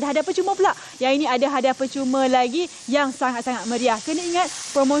advance, tak ada hadiah percuma pula. Yang ini ada hadiah percuma lagi yang sangat-sangat meriah. Kena ingat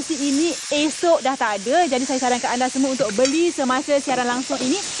promosi ini esok dah tak ada. Jadi saya sarankan anda semua untuk beli semasa siaran langsung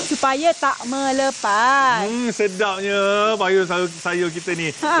ini supaya tak melepas. Sedapnya sayur kita ni.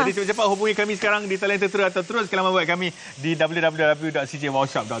 Jadi cepat-cepat hubungi kami sekarang di talian tertera atau teruskan laman web kami di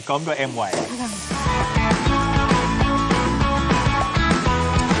www.cjworkshop.com.my.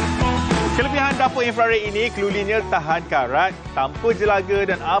 Kelebihan dapur infrared ini, kelulinya tahan karat, tanpa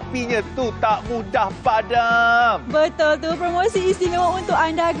jelaga dan apinya tu tak mudah padam. Betul tu, promosi istimewa untuk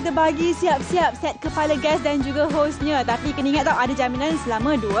anda kita bagi siap-siap set kepala gas dan juga hosnya. Tapi kena ingat tau, ada jaminan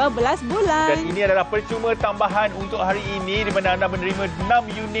selama 12 bulan. Dan ini adalah percuma tambahan untuk hari ini di mana anda menerima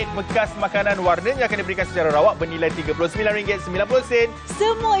 6 unit bekas makanan. Warnanya akan diberikan secara rawak bernilai RM39.90.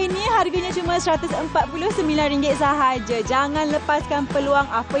 Semua ini harganya cuma RM149 sahaja. Jangan lepaskan peluang.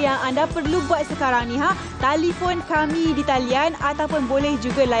 Apa yang anda perlu buat sekarang ni, telefon kami di talian ataupun boleh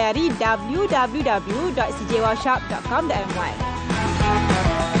juga layari www.cjwowshop.com.my.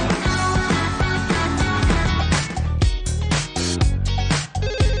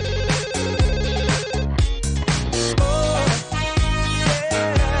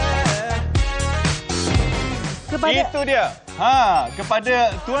 Itu dia.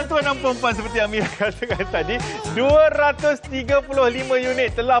 Kepada tuan-tuan dan puan-puan seperti Ameera katakan tadi, 235 unit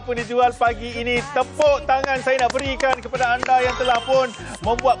telah pun dijual pagi ini. Tepuk tangan saya nak berikan kepada anda yang telah pun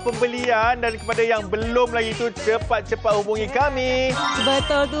membuat pembelian, dan kepada yang belum lagi itu cepat-cepat hubungi kami.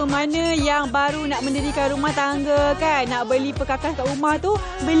 Betul tu, mana yang baru nak mendirikan rumah tangga kan, nak beli perkakas kat rumah tu,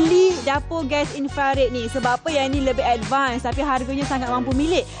 beli dapur gas infrared ni. Sebab apa? Yang ni lebih advance tapi harganya sangat mampu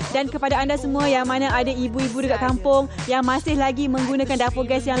milik. Dan kepada anda semua yang mana ada ibu-ibu dekat kampung yang masih lagi menggunakan dapur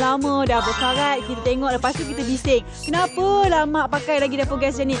gas yang lama, dah berkarat, kita tengok lepas tu kita bising. Kenapa lama pakai lagi dapur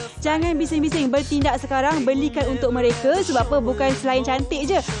gas macam ni? Jangan bising-bising, bertindak sekarang, belikan untuk mereka. Sebab apa? Bukan selain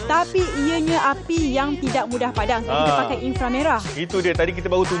cantik je, tapi ianya api yang tidak mudah padam. Kita pakai inframerah. Itu dia, tadi kita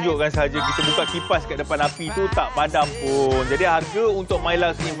baru tunjukkan saja. Kita buka kipas kat depan api tu tak padam pun. Jadi harga untuk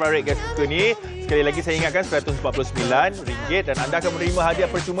Milux infrared gas cooker ni, sekali lagi saya ingatkan, RM149 dan anda akan menerima hadiah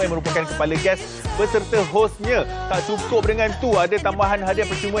percuma yang merupakan kepala gas beserta hosnya. Tak cukup dengan tu, ada tambahan hadiah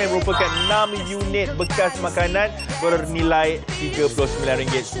percuma yang merupakan 6 unit bekas makanan bernilai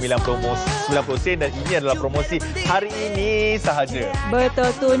RM39.90, dan ini adalah promosi hari ini sahaja. Betul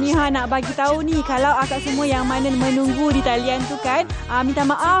tu, ni nak bagi tahu ni, kalau akak semua yang mana menunggu di talian tu kan, minta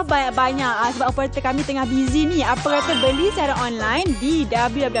maaf banyak-banyak sebab operator kami tengah busy ni. Apa kata beli secara online di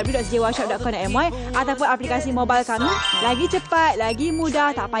www.cjwowshop.com.my ataupun aplikasi mobile kami. Lagi cepat, lagi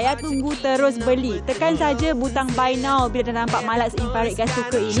mudah, tak payah tunggu terus beli. Tekan saja butang buy now bila dah nampak Milux infrared gas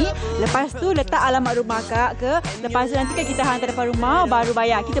cooker ini. Lepas tu letak alamat rumah akak ke. Lepas tu nanti kan kita hantar depan rumah, baru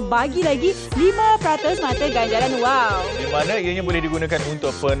bayar. Kita bagi lagi 5% mata ganjaran. Wow. Di mana ianya boleh digunakan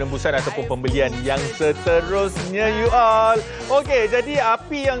untuk penembusan ataupun pembelian yang seterusnya, you all. Okey, jadi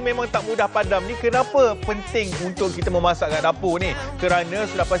api yang memang tak mudah padam ni, kenapa penting untuk kita memasak kat dapur ni? Kerana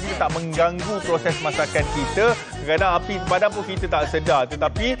sudah pasti tak mengganggu proses masakan kita. Kadang-kadang api padam pun kita tak sedar.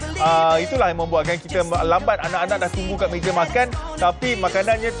 Tetapi itulah yang membuatkan kita lambat. Anak-anak dah tunggu kat meja makan tapi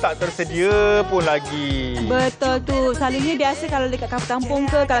makanannya tak tersedia pun lagi. Betul tu. Selalunya biasa kalau dekat kampung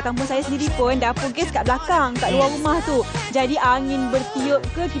ke, kalau kampung saya sendiri pun dapur gas kat belakang, kat luar rumah tu. Jadi angin bertiup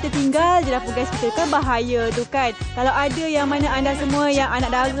ke, kita tinggal je dapur gas kita, kan bahaya tu kan. Kalau ada yang mana anda semua yang anak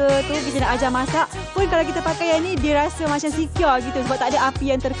dara tu, kita nak ajar masak pun, kalau kita pakai yang ni dia rasa macam secure gitu sebab tak ada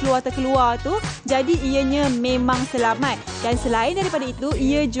api yang terkeluar tu. Jadi ianya memang selamat. Dan selain daripada itu,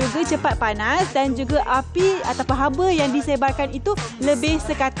 ia juga cepat panas dan juga api ataupun haba yang disebarkan itu lebih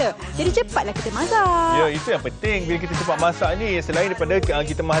sekata. Jadi cepatlah kita masak. Ya, itu yang penting bila kita cepat masak ni. Selain daripada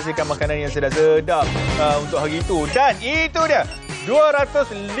kita menghasilkan makanan yang sedap-sedap untuk hari itu. Dan itu dia,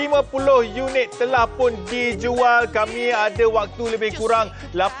 250 unit telah pun dijual. Kami ada waktu lebih kurang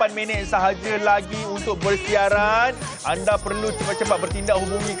 8 minit sahaja lagi untuk bersiaran. Anda perlu cepat-cepat bertindak,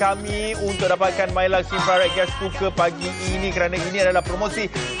 hubungi kami untuk dapatkan Milux infrared gas cooker pagi ini, kerana ini adalah promosi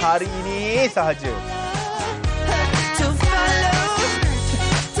hari ini sahaja.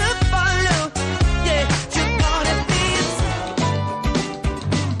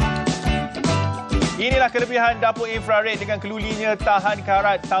 Inilah kelebihan dapur infrared dengan kelulinya tahan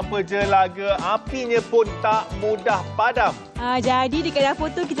karat tanpa jelaga. Apinya pun tak mudah padam. Jadi dekat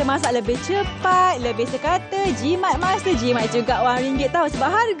dapur tu kita masak lebih cepat, lebih sekata, jimat masa, jimat juga RM1 tahu sebab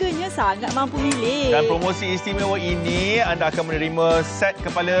harganya sangat mampu milik. Dan promosi istimewa ini anda akan menerima set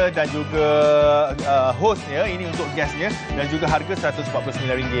kepala dan juga hostnya, ini untuk gasnya, dan juga harga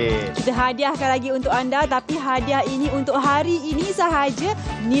RM149. Kita hadiahkan lagi untuk anda, tapi hadiah ini untuk hari ini sahaja,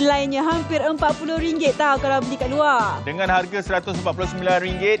 nilainya hampir RM40 tahu kalau beli kat luar. Dengan harga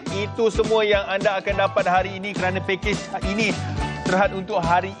RM149, itu semua yang anda akan dapat hari ini kerana pakej ini terhad untuk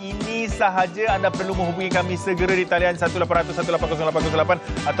hari ini sahaja. Anda perlu menghubungi kami segera di talian 1800 180808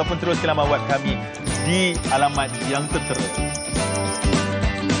 ataupun teruskan laman web kami di alamat yang tertera.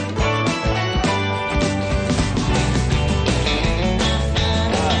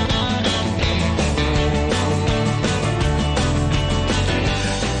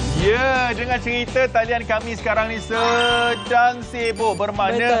 Ya, dengan cerita talian kami sekarang ni sedang sibuk.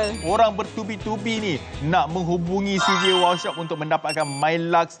 Bermakna orang bertubi-tubi ni nak menghubungi CJ Workshop untuk mendapatkan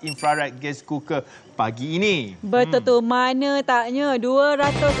Milux Infrared Gas Cooker pagi ini. Betul tu. Mana taknya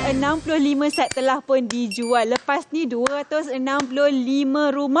 265 set telah pun dijual. Lepas ni 265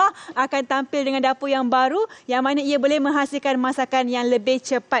 rumah akan tampil dengan dapur yang baru yang mana ia boleh menghasilkan masakan yang lebih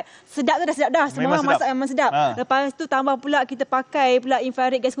cepat. Sedap tu dah sedap dah. Semua orang masak memang sedap. Lepas tu tambah pula kita pakai pula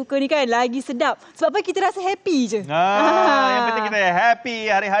infrared gas cooker ni kan, lagi sedap. Sebab apa? Kita rasa happy je. Yang penting kita happy.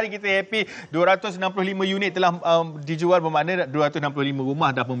 Hari-hari kita happy. 265 unit telah dijual, bermakna 265 rumah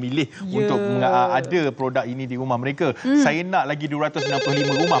dah memilih untuk ada produk ini di rumah mereka. Saya nak lagi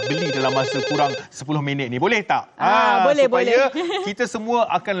 265 rumah beli dalam masa kurang 10 minit ni. Boleh tak? Boleh, supaya kita semua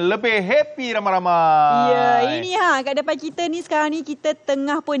akan lebih happy ramai-ramai. Ya, ini kat depan kita ni sekarang ni kita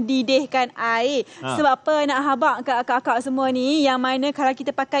tengah pun didihkan air. Sebab apa nak habaq kat kakak semua ni, yang mana kalau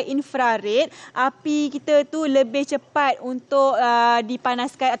kita pakai infrared, api kita tu lebih cepat untuk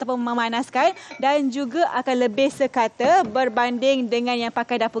dipanaskan ataupun memanaskan dan juga akan lebih sekata berbanding dengan yang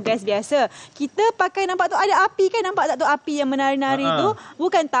pakai dapur gas biasa. Kita pakai, nampak tu ada api kan, nampak tak tu api yang menari-nari tu,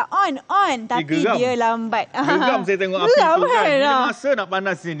 bukan tak on tapi dia lambat. Geram saya tengok api tu kan. Bila masa nak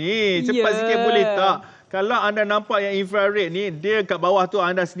panas ni, cepat sikit boleh tak? Kalau anda nampak yang infrared ni, dia kat bawah tu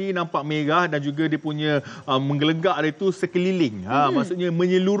anda sendiri nampak merah dan juga dia punya menggelegak dia tu sekeliling. Maksudnya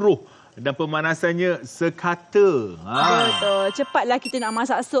menyeluruh. Dan pemanasannya sekata. Betul. Cepatlah kita nak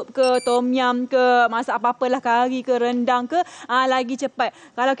masak sup ke, tom yum ke, masak apa-apalah, kari ke, rendang ke, lagi cepat.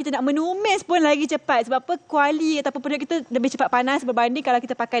 Kalau kita nak menumis pun lagi cepat. Sebab apa? Kuali ataupun produk kita lebih cepat panas berbanding kalau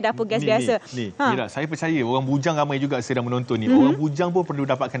kita pakai dapur gas biasa. Mira, saya percaya orang bujang ramai juga sedang menonton ni. Orang bujang pun perlu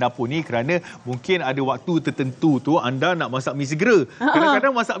dapatkan dapur ni kerana mungkin ada waktu tertentu tu anda nak masak mi segera.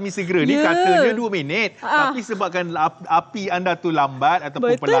 Kadang-kadang masak mi segera ni katanya 2 minit. Tapi sebabkan api anda tu lambat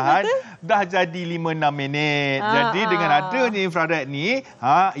ataupun perlahan, dah jadi 5-6 minit. Jadi dengan adanya infrared ni,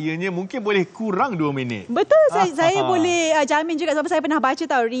 ianya mungkin boleh kurang 2 minit. Betul. Saya boleh jamin juga sebab saya pernah baca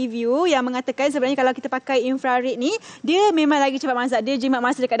review yang mengatakan sebenarnya kalau kita pakai infrared ni, dia memang lagi cepat masak. Dia jimat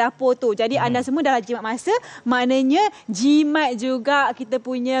masa dekat dapur tu. Jadi anda semua dah jimat masa, maknanya jimat juga kita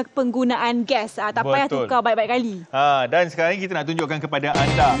punya penggunaan gas. Tak payah tukar baik-baik kali. Dan sekarang kita nak tunjukkan kepada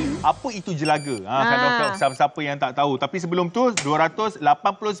anda apa itu jelaga. Kalau siapa-siapa yang tak tahu. Tapi sebelum tu 289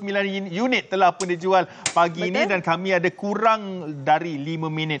 unit telah pun dijual pagi ini dan kami ada kurang dari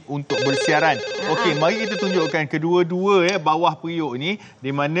 5 minit untuk bersiaran. Okey, mari kita tunjukkan kedua-dua bawah periuk ni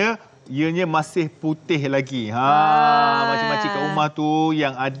di mana ianya masih putih lagi. Macam-macam kat rumah tu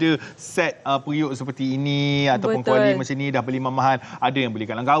yang ada set periuk seperti ini ataupun kuali macam ni dah beli mahal. Ada yang beli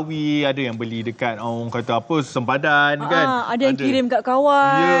kat Langkawi, ada yang beli dekat orang kata apa sempadan kan. Ada yang kirim kat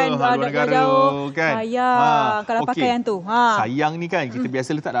kawan, luar negara kan. Sayang kalau pakai yang tu. Sayang ni kan kita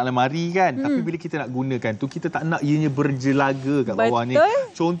biasa letak dalam lemari kan. Tapi bila kita nak gunakan tu kita tak nak ianya berjelaga kat bawah ni.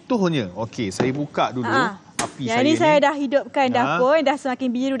 Contohnya, okey saya buka dulu. Api yang ni saya dah hidupkan dah pun, dah semakin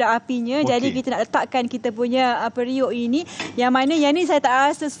biru dah apinya. Jadi kita nak letakkan kita punya periuk ini. Yang mana yang ni saya tak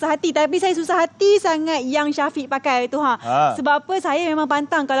rasa susah hati. Tapi saya susah hati sangat yang Syafik pakai tu. Sebab apa? Saya memang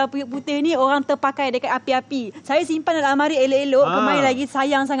pantang kalau periuk putih ni orang terpakai dekat api-api. Saya simpan dalam almari elok-elok. Kemarin lagi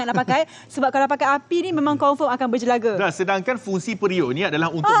sayang sangat nak pakai. Sebab kalau pakai api ni memang confirm akan berjelaga. Sedangkan fungsi periuk ni adalah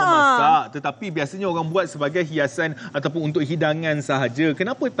untuk memasak. Tetapi biasanya orang buat sebagai hiasan ataupun untuk hidangan sahaja.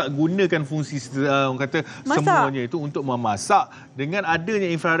 Kenapa tak gunakan fungsi orang kata semuanya itu untuk memasak? Dengan adanya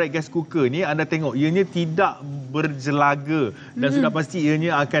infrared gas cooker ni, anda tengok ianya tidak berjelaga dan sudah pasti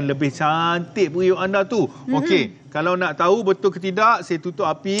ianya akan lebih cantik periuk anda tu. Okey, kalau nak tahu betul ke tidak, saya tutup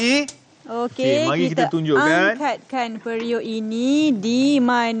api. Okey, mari kita tunjukkan. Angkatkan periuk ini di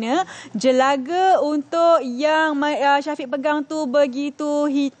mana jelaga untuk yang Syafik pegang tu begitu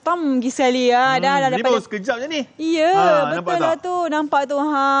hitam sekali. Dah ini baru sekejap je ni. Ya, betul lah tu. Nampak tu.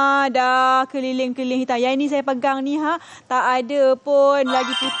 Dah keliling-keliling hitam. Yang ini saya pegang ni tak ada pun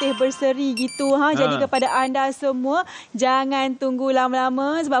lagi putih berseri gitu. Jadi kepada anda semua, jangan tunggu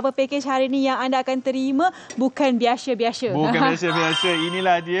lama-lama sebab apa package hari ni yang anda akan terima bukan biasa-biasa. Bukan biasa-biasa.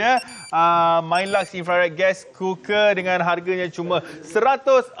 Inilah dia. Milux Infrared Gas Cooker dengan harganya cuma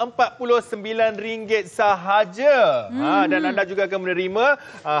RM149 sahaja. Dan anda juga akan menerima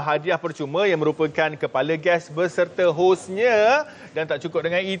hadiah percuma yang merupakan kepala gas beserta hosnya Dan tak cukup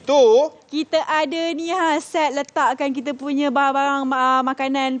dengan itu, kita ada ni set letakkan kita punya barang-barang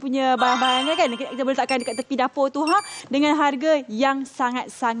makanan punya barang-barang kan. Kita boleh letakkan dekat tepi dapur tu dengan harga yang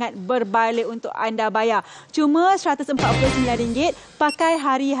sangat-sangat berbalik untuk anda bayar. Cuma RM149 pakai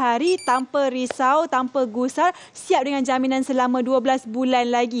hari-hari tanpa risau, tanpa gusar, siap dengan jaminan selama 12 bulan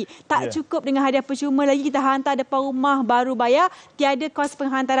lagi. Tak cukup dengan hadiah percuma lagi, kita hantar depan rumah baru bayar. Tiada kos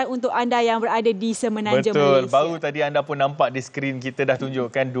penghantaran untuk anda yang berada di Semenanjung betul. Malaysia. Baru tadi anda pun nampak di skrin kita dah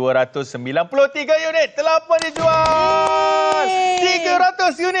tunjukkan 293 unit telah pun dijual.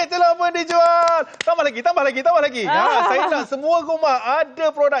 300 unit telah pun dijual. Tambah lagi. Saya nak semua rumah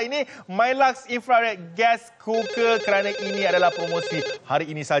ada produk ini. Milux Infrared Gas Cooker, kerana ini adalah promosi hari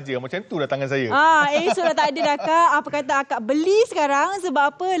ini saja. Macam tu dah tangan saya. Esok dah tak ada dah Kak. Apa kata akak beli sekarang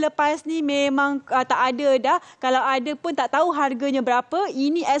sebab apa? Lepas ni memang tak ada dah. Kalau ada pun tak tahu harganya berapa.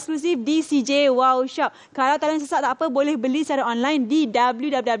 Ini eksklusif di CJ Wow Shop. Kalau talent sesak tak apa, boleh beli secara online di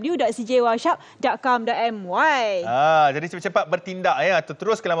www.cjwowshop.com.my. Jadi cepat-cepat bertindak atau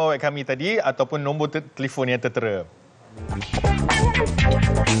terus ke laman web kami tadi ataupun nombor telefon yang tertera.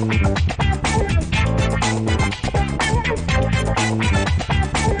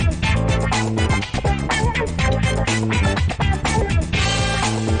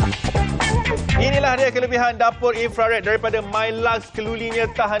 Inilah dia kelebihan dapur infrared daripada Milux. Kelulinya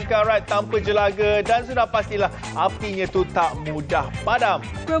tahan karat tanpa jelaga dan sudah pastilah apinya tu tak mudah padam.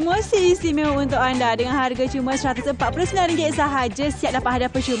 Promosi istimewa untuk anda dengan harga cuma RM149 sahaja, siap dapat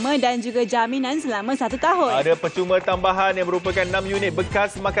hadiah percuma dan juga jaminan selama 1 tahun. Ada percuma tambahan yang merupakan 6 unit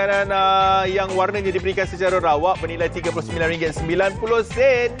bekas makanan yang warnanya diberikan secara rawak bernilai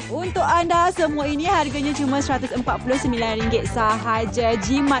RM39.90. Untuk anda semua ini harganya cuma RM149 sahaja.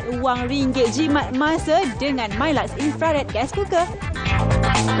 Jimat wang ringgit, jimat masa dengan Milux Infrared Gas Cooker.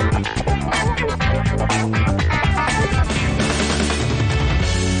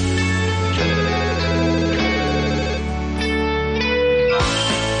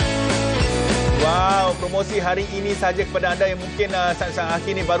 Wow, promosi hari ini saja kepada anda yang mungkin saat-saat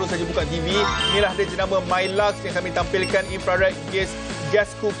akhir ni baru saja buka TV. Inilah dia jenama Milux yang kami tampilkan Infrared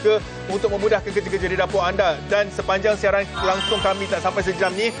Gas Cooker untuk memudahkan kerja-kerja di dapur anda. Dan sepanjang siaran langsung kami tak sampai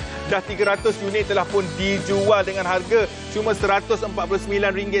sejam ni, dah 300 unit telah pun dijual dengan harga cuma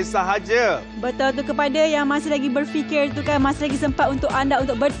RM149 sahaja. Betul tu, kepada yang masih lagi berfikir tu kan, masih lagi sempat untuk anda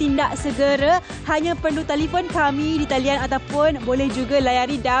untuk bertindak segera. Hanya perlu telefon kami di talian ataupun boleh juga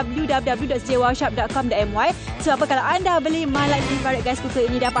layari www.cjwowshop.com.my. Sebab kalau anda beli Milux Infrared Gas Cooker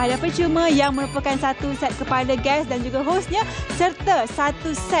ini, dapat hadiah percuma yang merupakan 1 set kepala gas dan juga hosnya, serta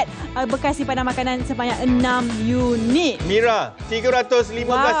 1 set bekas simpanan makanan sebanyak 6 unit. Mira, 315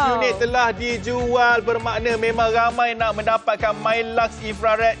 unit telah dijual, bermakna memang ramai nak mendapatkan Milux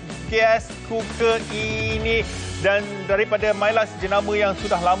Infrared Gas Cooker ini. Dan daripada Milux, jenama yang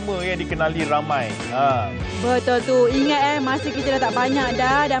sudah lama dikenali ramai. Betul tu. Ingat masa kita dah tak banyak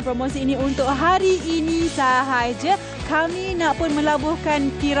dah, dan promosi ini untuk hari ini sahaja. Kami nak pun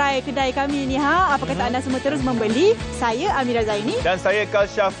melabuhkan tirai kedai kami ni. Apa kata anda semua terus membeli? Saya Ameera Zaini. Dan saya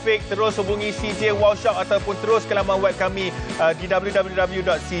Syafek. Terus hubungi CJ Wow Shop ataupun terus ke laman web kami di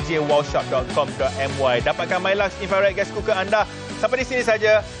www.cjwowshop.com.my. Dapatkan Milux Infrared Gas Cooker anda. Sampai di sini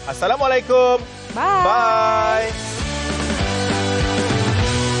saja. Assalamualaikum. Bye. Bye.